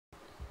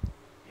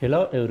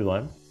Hello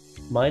everyone,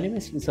 my name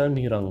is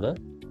Nisal.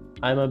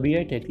 I am a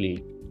BI Tech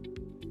Lead.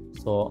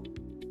 So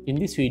in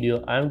this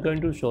video I am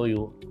going to show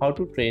you how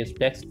to trace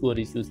DAX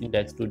queries using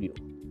DAX Studio.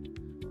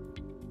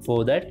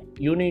 For that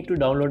you need to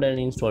download and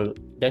install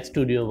DAX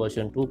Studio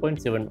version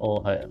 2.7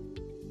 or higher.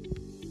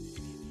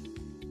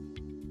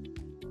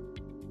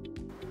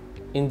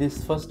 In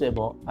this first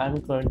demo I am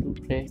going to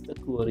trace the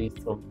queries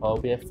from Power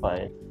BI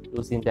file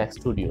using DAX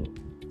Studio.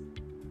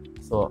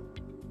 So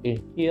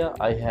in here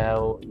I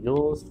have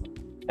used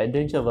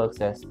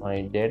AdventureWorks as my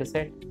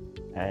dataset,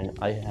 and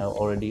I have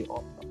already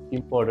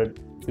imported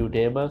few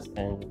tables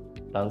and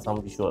done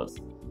some visuals.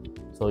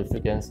 So if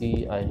you can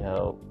see, I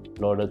have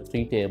loaded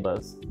 3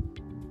 tables.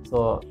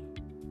 So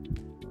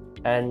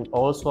and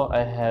also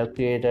I have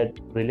created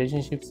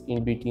relationships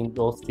in between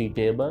those 3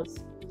 tables,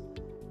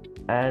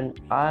 and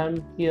I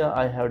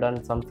have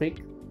done some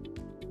trick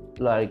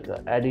like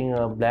adding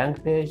a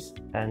blank page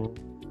and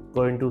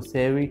going to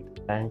save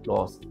it and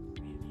close.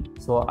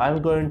 So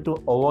I'm going to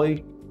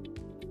avoid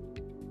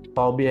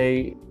Power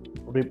BI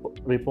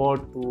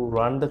report to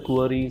run the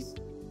queries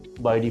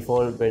by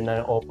default when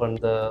I open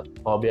the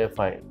Power BI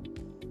file.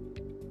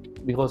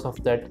 Because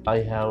of that, I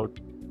have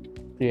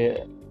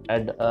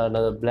add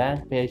another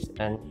blank page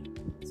and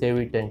save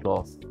it and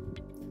close.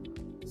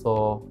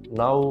 So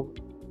now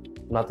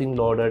nothing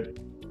loaded,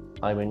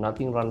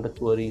 nothing run the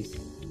queries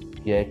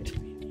yet.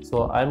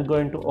 So I'm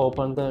going to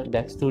open the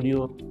DAX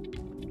Studio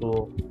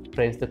to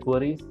trace the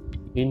queries.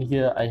 In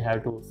here I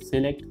have to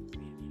select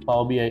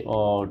Power BI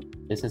or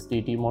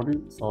SSDT model.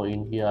 So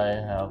in here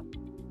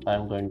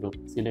I'm going to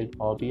select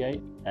Power BI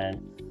and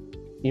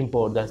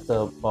import, that's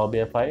the Power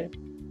BI file.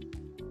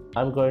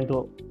 I'm going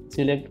to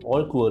select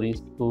all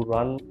queries to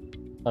run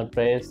a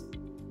trace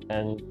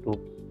and to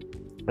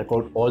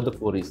record all the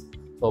queries.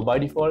 So by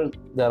default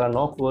there are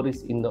no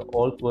queries in the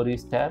all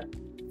queries tab,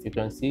 if you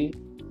can see.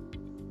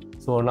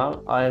 So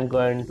now I am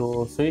going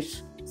to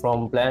switch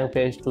from blank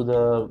page to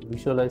the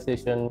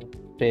visualization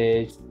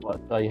page. What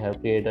I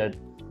have created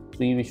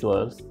 3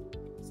 visuals.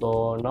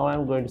 So now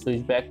I'm going to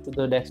switch back to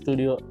the DAX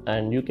Studio,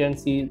 and you can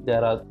see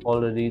there are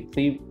already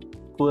 3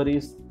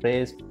 queries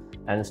traced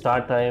and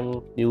start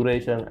time,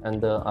 duration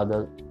and the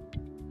other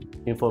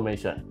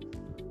information.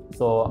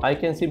 So I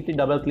can simply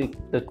double click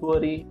the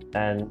query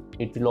and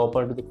it will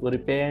open to the query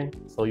pane,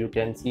 so you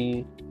can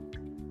see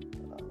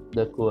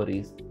the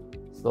queries.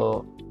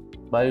 So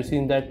by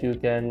using that you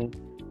can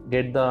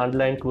get the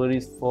underlying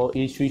queries for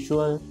each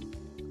visual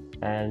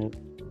and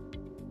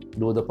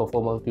do the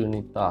performance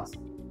tuning task.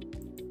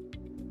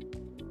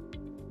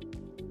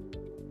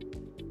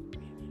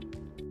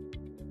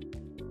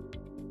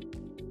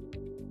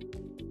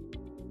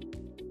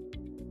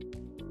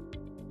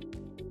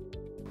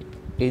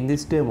 In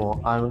this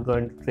demo, I am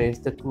going to trace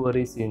the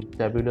queries in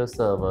Tabular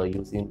server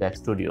using DAX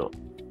Studio.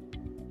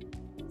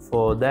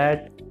 For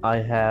that, I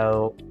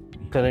have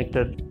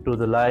connected to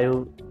the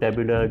live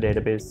Tabular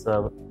database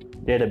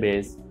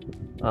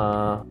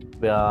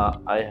where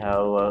I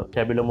have a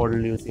tabular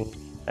model using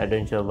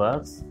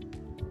AdventureWorks,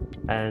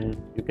 and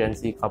you can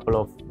see a couple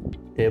of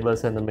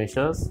tables and the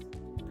measures,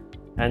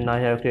 and I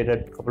have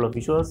created a couple of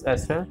visuals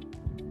as well.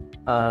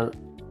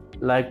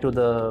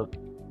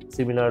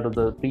 Similar to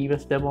the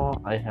previous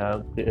demo, I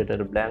have created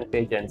a blank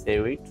page and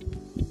save it.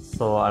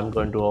 So I'm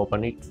going to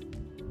open it.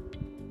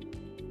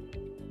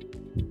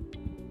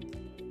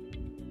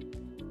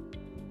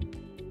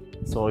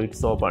 So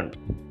it's opened.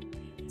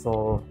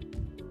 So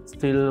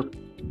still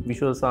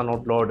visuals are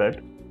not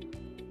loaded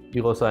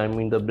because I'm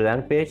in the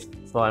blank page.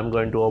 So I'm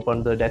going to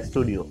open the DAX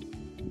Studio.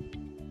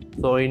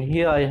 So in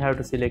here I have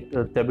to select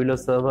the Tabular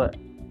server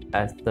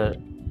as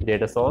the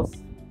data source.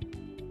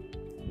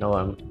 Now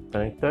I'm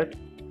connected,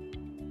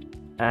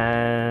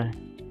 and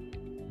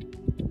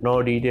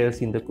no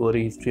details in the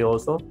query history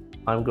also.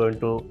 I'm going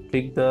to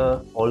click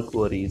the all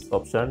queries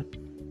option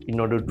in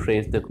order to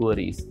trace the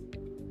queries.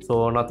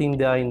 So nothing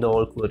there in the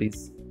all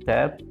queries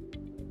tab.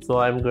 So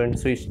I'm going to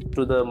switch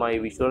to my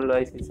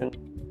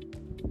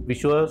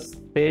visuals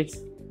page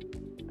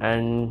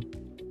and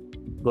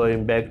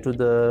going back to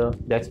the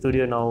DAX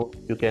Studio. Now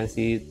you can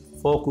see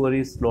 4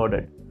 queries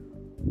loaded.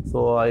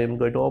 So I am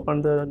going to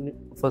open the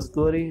first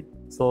query.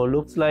 So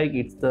looks like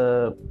it's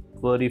the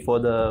query for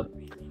the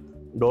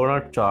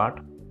donut chart.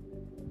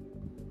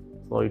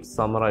 So it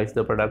summarizes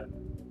the product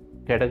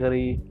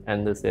category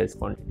and the sales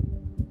quantity.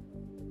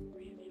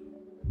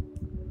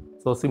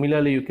 So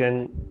similarly you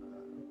can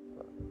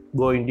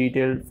go in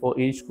detail for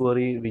each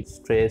query which is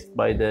traced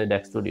by the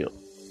DAX Studio.